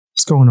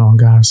What's going on,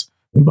 guys?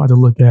 We're about to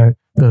look at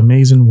the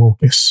amazing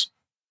Wokus.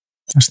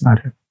 That's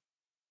not it.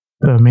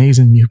 The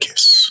amazing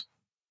Mucus.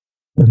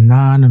 The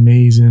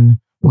non-amazing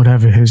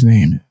whatever his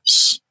name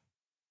is.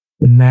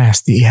 The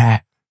nasty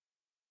hat.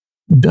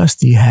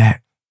 Dusty hat.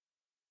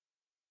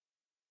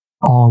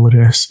 All of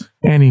this.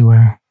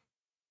 Anyway.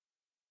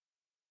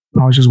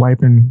 I was just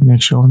wiping,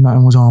 make sure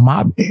nothing was on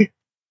my bed.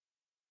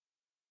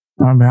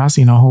 I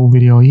seen a whole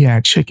video. He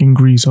had chicken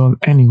grease all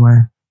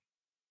anywhere.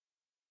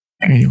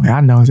 Anyway, I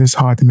know it's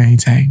hard to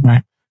maintain,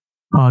 right?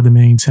 Hard to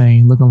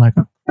maintain. Looking like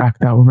a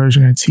cracked out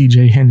version of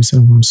TJ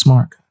Henderson from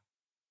Smart.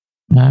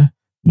 Huh?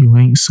 You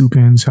ain't super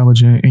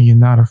intelligent and you're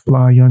not a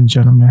fly young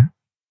gentleman.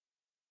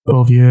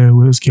 Oh yeah,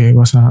 was kid.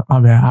 What's up? My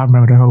bad. I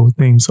remember the whole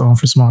theme song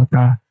for Smart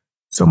Guy.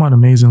 Somewhat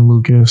amazing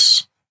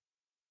Lucas.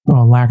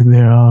 Or lack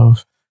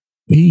thereof.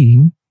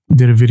 He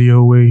did a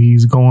video where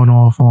he's going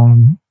off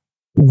on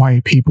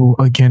white people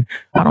again.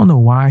 I don't know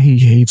why he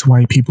hates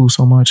white people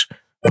so much,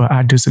 but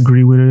I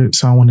disagree with it.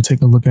 So I want to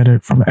take a look at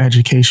it from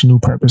educational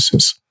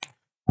purposes.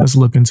 Let's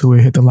look into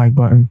it. Hit the like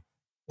button.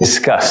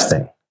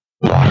 Disgusting.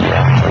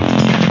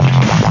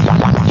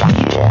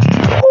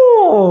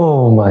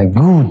 Oh my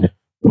goodness.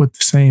 With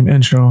the same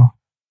intro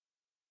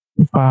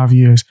for 5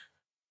 years.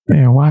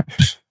 Man, why?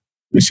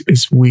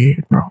 It's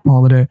weird, bro.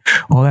 All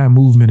that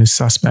movement is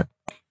suspect.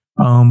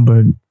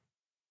 But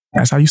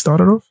that's how you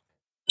started off?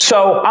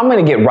 So I'm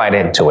going to get right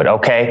into it,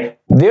 okay?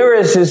 There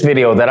is this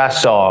video that I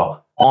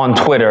saw on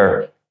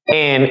Twitter,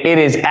 and it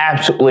is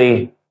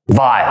absolutely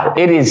vile.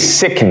 It is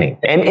sickening.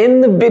 And in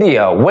the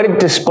video, what it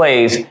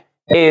displays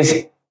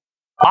is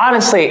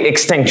honestly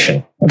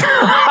extinction.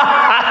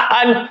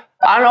 I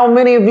know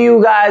many of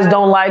you guys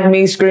don't like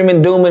me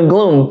screaming doom and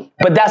gloom,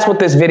 but that's what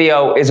this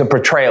video is a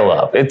portrayal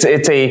of. It's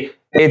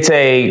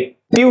a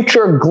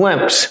future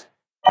glimpse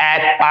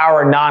at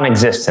our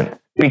non-existence,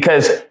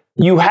 because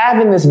you have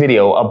in this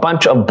video a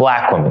bunch of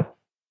black women,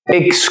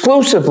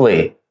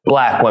 exclusively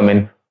black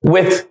women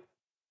with...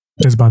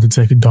 It's about to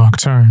take a dark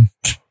turn.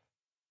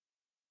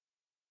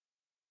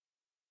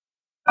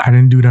 I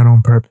didn't do that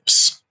on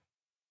purpose.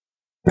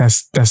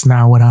 That's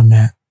not what I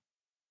meant.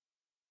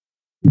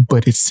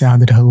 But it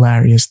sounded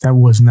hilarious. That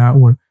was not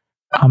what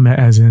I meant,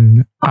 as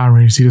in, I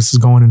already see this is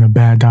going in a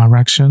bad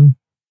direction.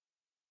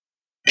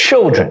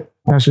 Children.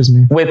 That's just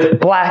me. With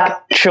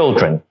black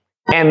children.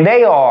 And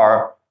they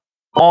are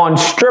on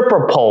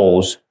stripper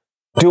poles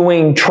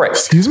doing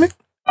tricks. Excuse me?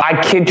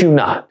 I kid you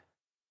not.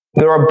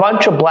 There are a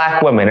bunch of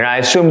black women, and I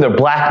assume they're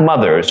black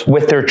mothers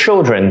with their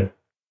children,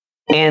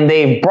 and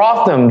they've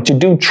brought them to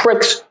do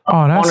tricks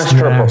on a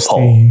stripper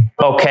pole.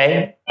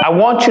 Okay? I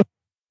want you...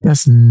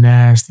 That's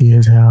nasty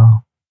as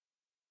hell.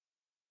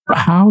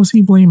 How is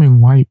he blaming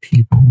white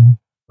people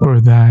for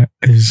that?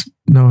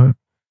 No,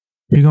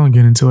 you're going to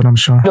get into it, I'm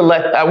sure.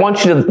 I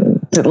want you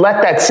to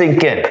let that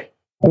sink in.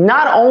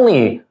 Not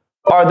only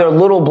are there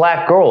little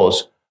black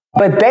girls,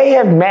 but they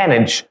have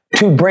managed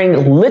to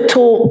bring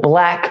little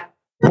black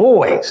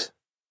boys.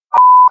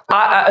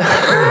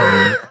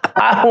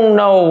 I don't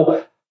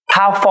know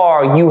how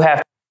far you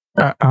have.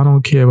 I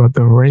don't care about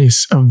the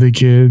race of the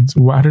kids.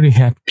 Why do they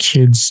have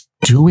kids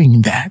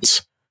doing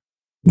that?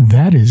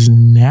 That is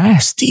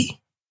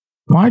nasty.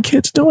 Why are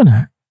kids doing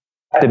that?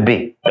 To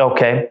be,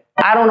 okay?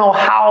 I don't know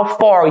how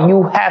far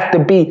you have to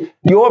be.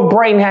 Your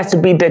brain has to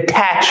be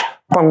detached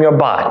from your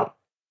body.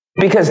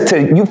 Because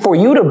for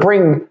you to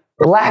bring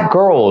black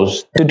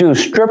girls to do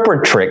stripper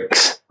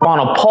tricks on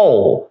a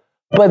pole,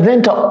 but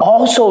then to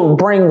also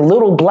bring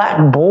little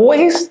black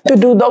boys to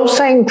do those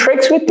same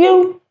tricks with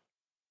you?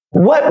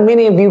 What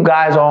many of you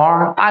guys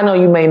are, I know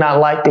you may not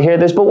like to hear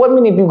this, but what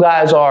many of you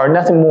guys are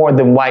nothing more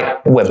than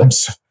white women.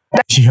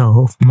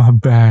 Yo, my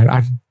bad.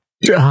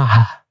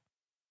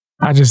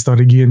 I just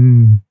started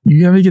getting,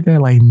 you ever get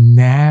that like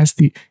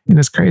nasty? And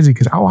it's crazy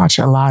because I watch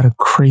a lot of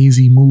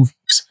crazy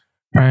movies,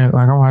 right?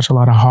 Like I watch a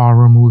lot of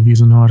horror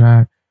movies and all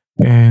that.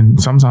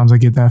 And sometimes I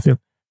get that feel.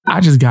 I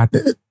just got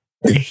the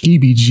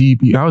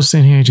heebie-jeebie. I was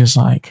sitting here just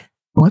like,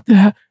 what the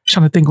hell?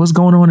 Trying to think what's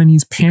going on in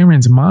these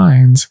parents'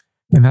 minds.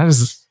 And I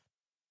just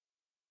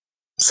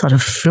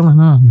started filling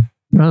up.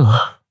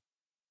 Ugh.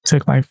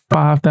 Took like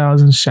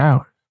 5,000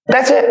 showers.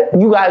 That's it.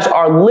 You guys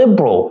are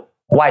liberal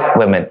white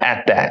women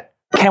at that.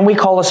 Can we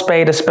call a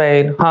spade,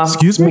 huh?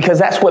 Excuse me? Because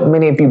that's what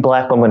many of you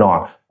black women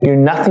are. You're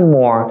nothing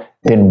more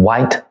than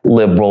white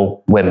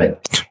liberal women.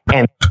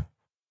 And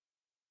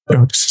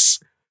yo,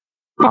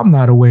 I'm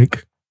not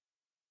awake.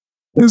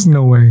 There's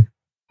no way.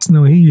 There's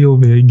no way he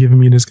over there giving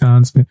me this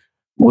content.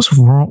 What's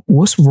wrong?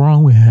 What's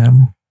wrong with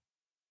him?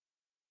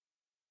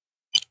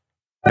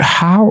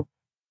 How?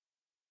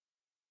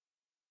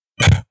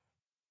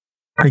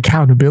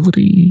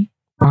 Accountability?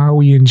 Are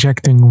we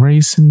injecting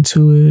race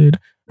into it?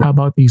 How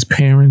about these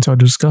parents are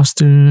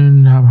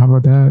disgusting? How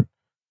about that?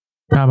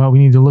 How about we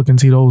need to look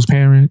into those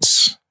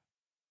parents?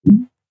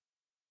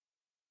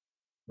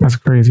 That's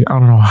crazy. I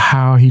don't know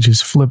how he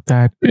just flipped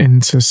that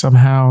into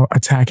somehow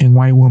attacking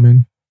white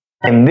women.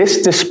 And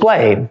this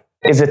display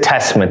is a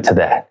testament to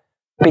that.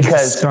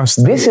 Because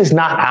disgusting. this is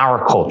not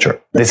our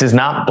culture. This is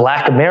not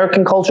Black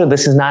American culture.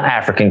 This is not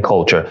African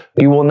culture.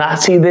 You will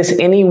not see this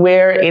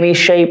anywhere, any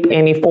shape,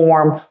 any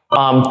form,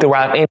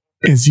 throughout any.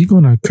 Is he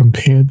going to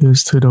compare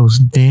this to those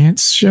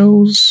dance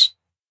shows,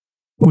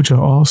 which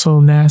are also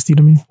nasty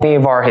to me? Any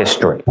of our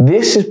history.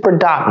 This is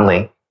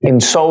predominantly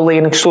and solely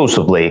and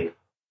exclusively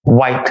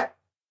white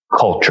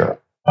culture.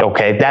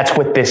 Okay, that's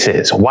what this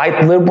is.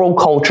 White liberal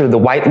culture, the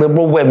white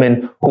liberal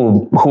women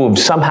who have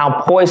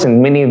somehow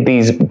poisoned many of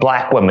these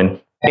Black women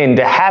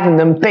into having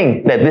them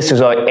think that this is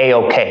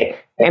A-okay.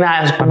 And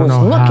I was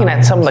looking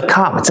at some of the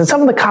comments, and some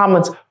of the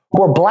comments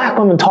were Black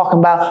women talking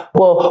about,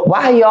 well,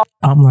 why y'all?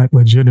 I'm like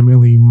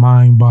legitimately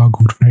mind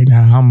boggled right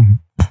now.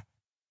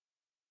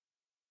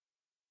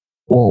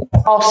 Whoa.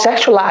 All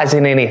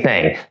sexualizing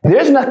anything.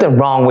 There's nothing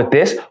wrong with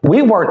this.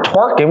 We weren't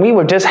twerking. We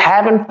were just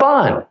having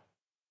fun.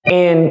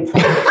 And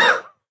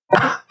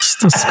it's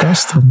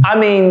disgusting. I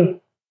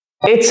mean,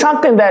 it's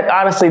something that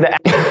honestly, they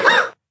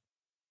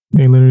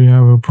literally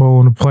have a pole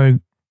on the plate.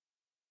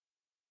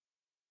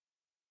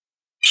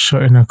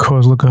 Shutting her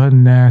course. Look at her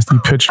nasty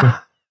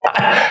picture.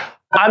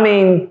 I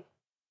mean,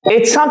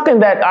 it's something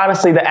that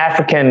honestly the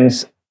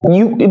Africans,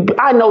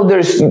 I know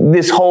there's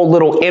this whole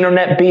little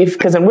internet beef,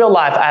 because in real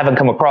life I haven't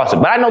come across it,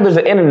 but I know there's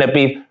an internet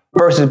beef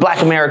versus Black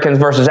Americans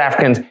versus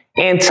Africans.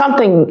 And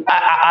something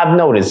I've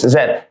noticed is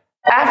that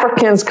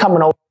Africans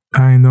coming over.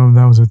 I didn't know if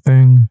that was a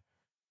thing.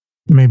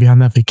 Maybe I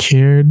never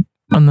cared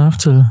enough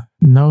to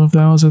know if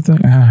that was a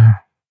thing.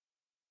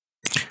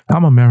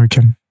 I'm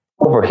American.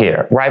 Over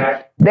here,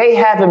 right? They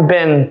haven't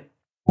been,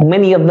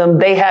 many of them,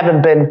 they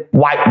haven't been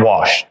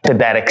whitewashed to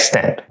that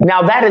extent.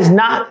 Now, that is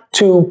not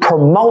to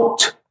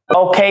promote,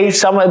 okay,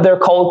 some of their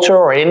culture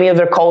or any of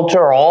their culture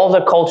or all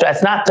their culture.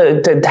 That's not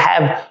to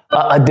have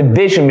a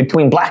division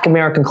between Black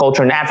American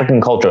culture and African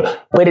culture,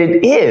 but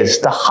it is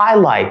to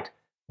highlight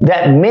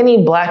that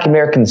many Black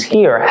Americans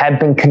here have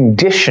been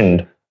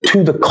conditioned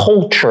to the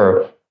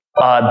culture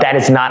that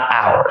is not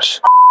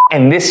ours.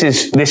 And this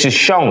is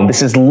shown,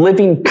 this is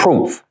living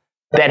proof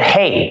that,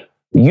 hey,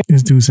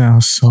 this dude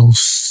sounds so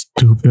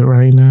stupid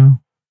right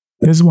now.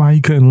 This is why he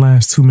couldn't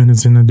last 2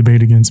 minutes in a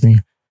debate against me.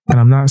 And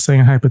I'm not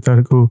saying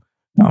hypothetical.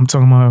 I'm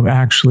talking about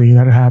actually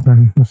that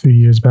happened a few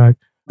years back.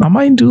 I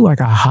might do like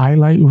a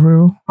highlight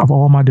reel of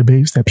all my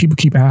debates that people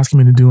keep asking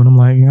me to do. And I'm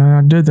like, yeah,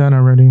 I did that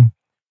already.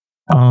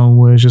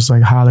 Where it's just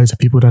like highlights of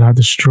people that I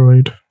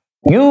destroyed.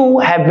 You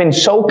have been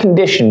so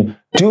conditioned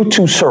due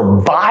to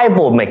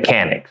survival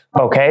mechanics,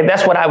 okay?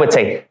 That's what I would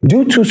say.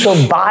 Due to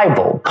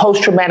survival,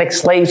 post-traumatic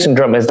slave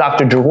syndrome, as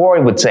Dr.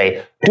 Giroir would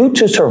say, due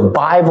to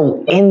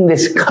survival in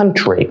this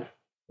country,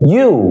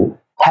 you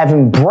have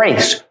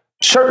embraced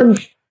certain...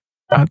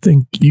 I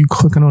think you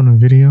clicking on a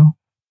video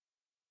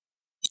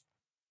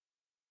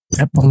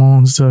that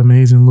belongs to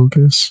Amazing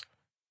Lucas.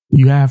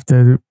 You have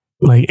to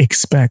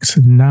expect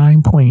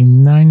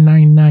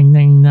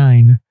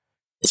 9.99999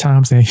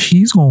 times that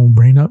he's going to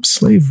bring up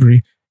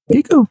slavery.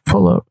 He could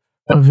pull up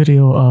a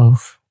video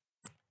of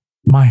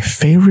my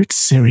favorite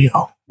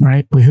cereal,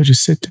 right? Where he'll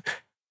just sit there.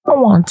 I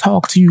want to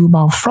talk to you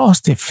about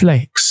Frosted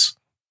Flakes,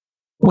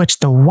 which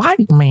the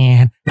white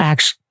man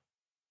actually...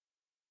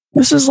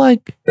 This is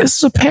a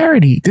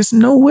parody. There's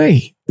no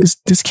way.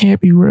 This can't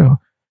be real.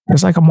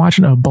 It's like I'm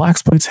watching a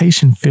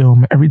blaxploitation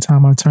film every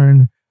time I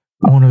turn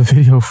on a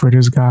video for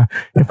this guy.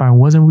 If I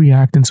wasn't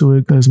reacting to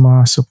it because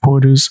my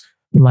supporters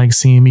like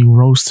seeing me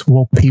roast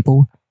woke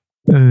people,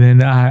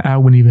 then I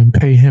wouldn't even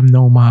pay him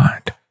no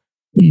mind.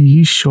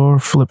 He sure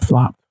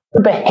flip-flop.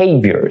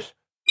 Behaviors,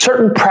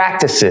 certain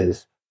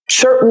practices,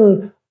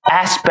 certain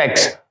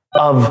aspects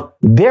of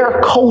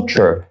their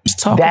culture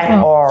that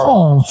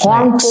are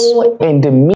harmful and demeaning.